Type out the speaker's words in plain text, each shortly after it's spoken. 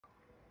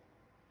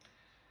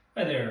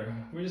Hi there,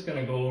 we're just going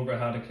to go over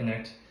how to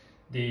connect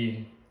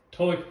the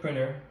TOEC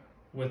printer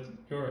with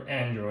your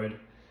Android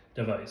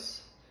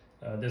device.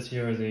 This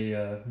here is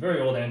a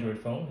very old Android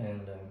phone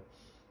and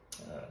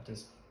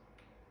just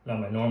not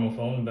my normal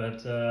phone,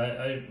 but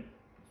I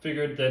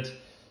figured that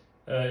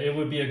it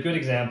would be a good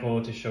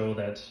example to show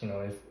that, you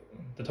know, if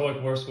the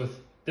TOEC works with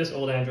this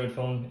old Android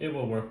phone, it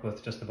will work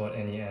with just about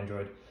any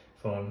Android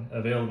phone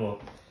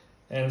available.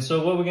 And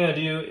so what we're going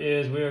to do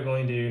is we're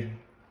going to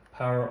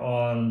power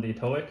on the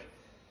TOEC.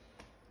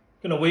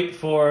 Gonna wait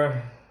for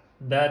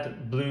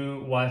that blue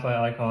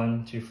Wi-Fi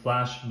icon to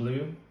flash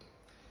blue.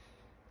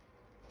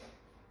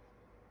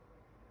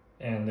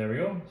 And there we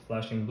go,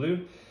 flashing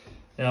blue.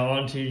 Now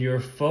onto your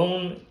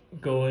phone,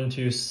 go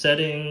into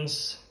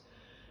settings.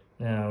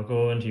 Now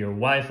go into your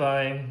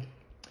Wi-Fi,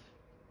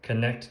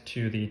 connect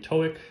to the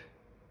TOEC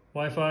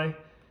Wi-Fi.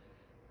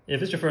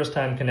 If it's your first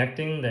time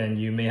connecting, then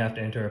you may have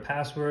to enter a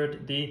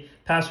password. The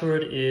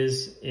password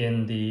is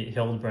in the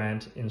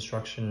Hildebrand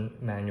instruction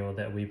manual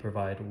that we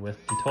provide with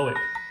the TOEC.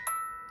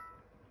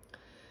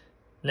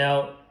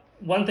 Now,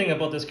 one thing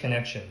about this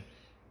connection,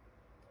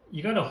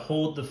 you gotta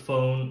hold the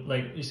phone,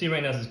 like you see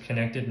right now this is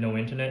connected, no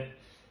internet.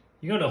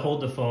 You gotta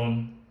hold the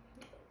phone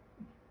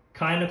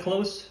kind of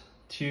close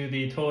to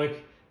the TOEC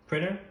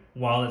printer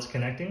while it's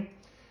connecting.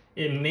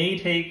 It may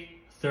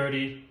take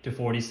 30 to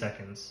 40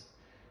 seconds.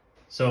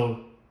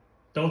 So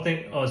don't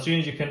think, oh, as soon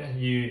as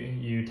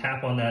you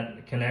tap on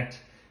that connect,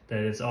 that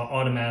it's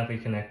automatically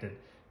connected.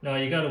 No,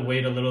 you gotta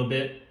wait a little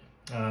bit.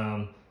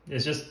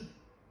 It's just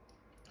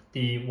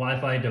the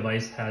Wi-Fi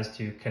device has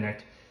to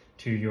connect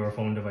to your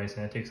phone device,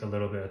 and it takes a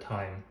little bit of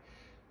time.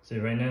 So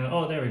right now,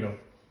 oh, there we go.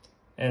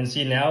 And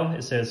see now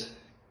it says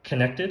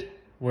connected,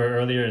 where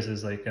earlier it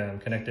says like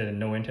connected and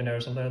no internet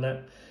or something like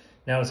that.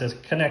 Now it says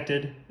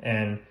connected,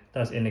 and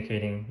that's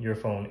indicating your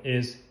phone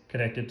is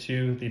connected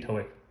to the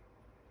TOEC.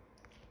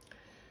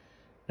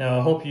 Now,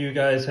 I hope you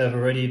guys have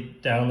already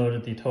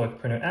downloaded the TOEC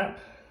Printer app,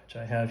 which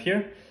I have here.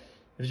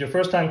 If it's your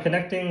first time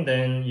connecting,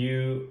 then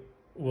you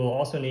will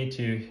also need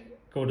to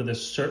go to the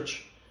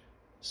search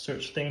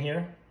thing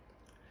here.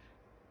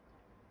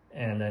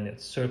 And then it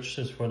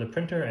searches for the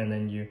printer, and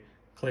then you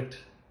clicked.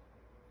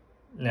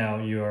 Now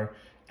your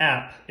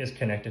app is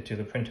connected to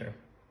the printer.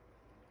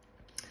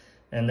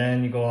 And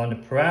then you go on to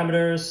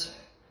parameters,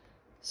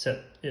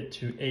 set it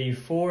to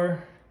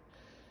A4.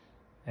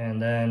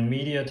 And then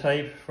media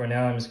type, for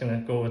now I'm just going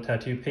to go with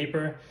tattoo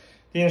paper.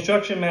 The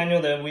instruction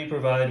manual that we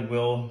provide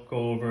will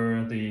go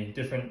over the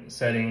different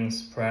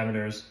settings,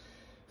 parameters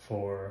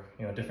for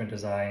different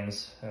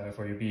designs,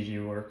 for your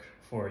BG work,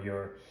 for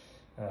your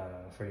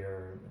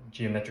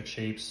geometric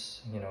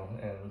shapes,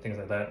 and things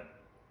like that.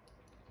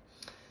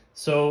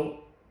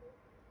 So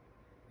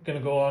I'm going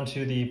to go on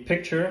to the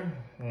picture,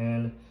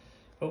 and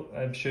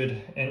I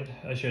should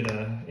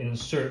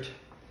insert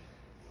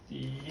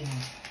the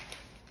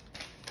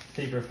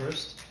paper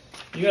first.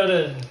 You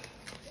gotta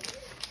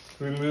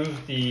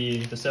remove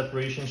the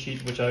separation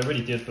sheet, which I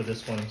already did for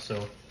this one.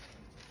 So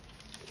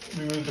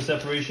remove the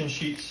separation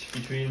sheet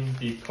between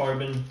the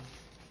carbon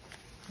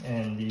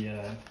and the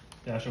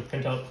actual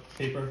printout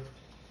paper.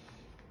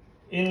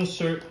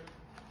 Insert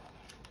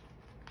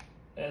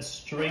as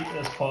straight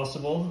as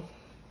possible,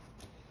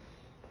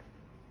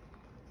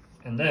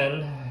 and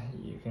then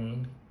you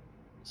can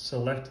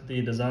select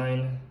the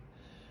design.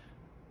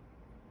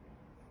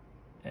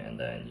 And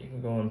then you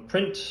can go and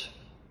print.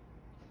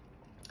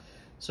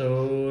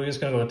 So we're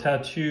just gonna go with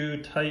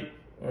tattoo type,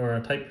 or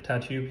type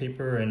tattoo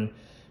paper, and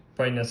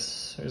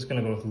brightness, we're just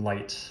gonna go with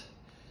light.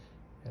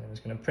 And I'm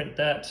just gonna print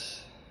that.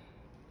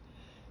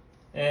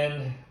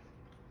 And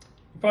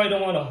you probably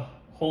don't wanna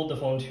hold the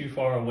phone too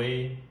far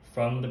away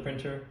from the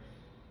printer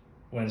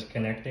when it's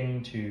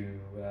connecting to,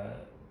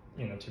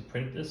 to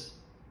print this.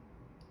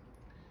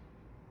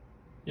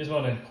 You just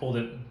want to hold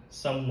it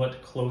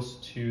somewhat close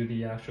to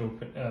the actual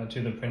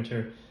to the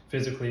printer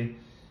physically,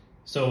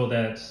 so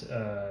that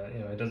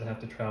it doesn't have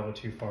to travel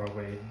too far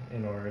away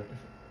in order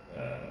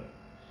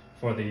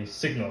for the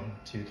signal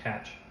to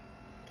catch.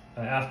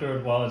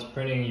 Afterward, while it's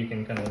printing, you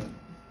can kind of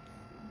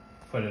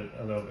put it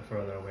a little bit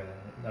further away.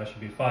 That should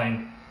be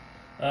fine.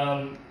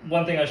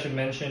 One thing I should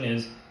mention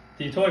is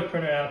the TOEC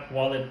Printer app,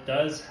 while it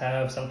does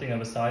have something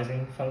of a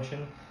sizing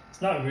function,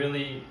 it's not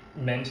really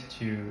meant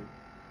to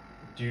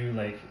do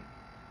like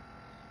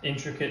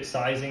intricate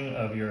sizing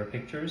of your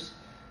pictures.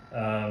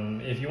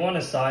 If you want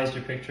to size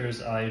your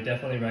pictures, I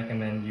definitely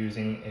recommend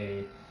using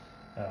a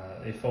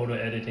photo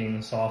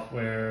editing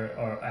software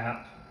or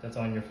app that's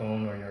on your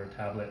phone or your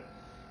tablet,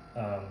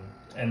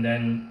 and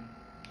then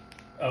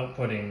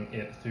outputting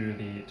it through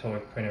the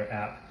TOEC Printer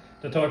app.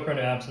 The TOEC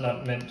Printer app's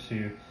not meant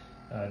to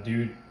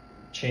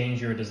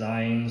change your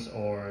designs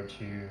or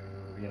to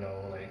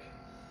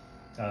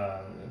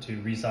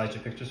to resize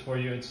your pictures for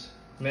you. It's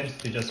meant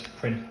to just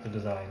print the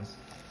designs.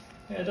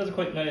 Yeah, it does a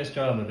quite nice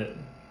job of it,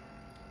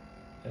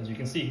 as you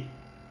can see.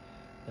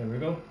 There we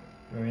go,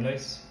 very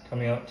nice,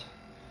 coming out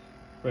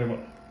very well.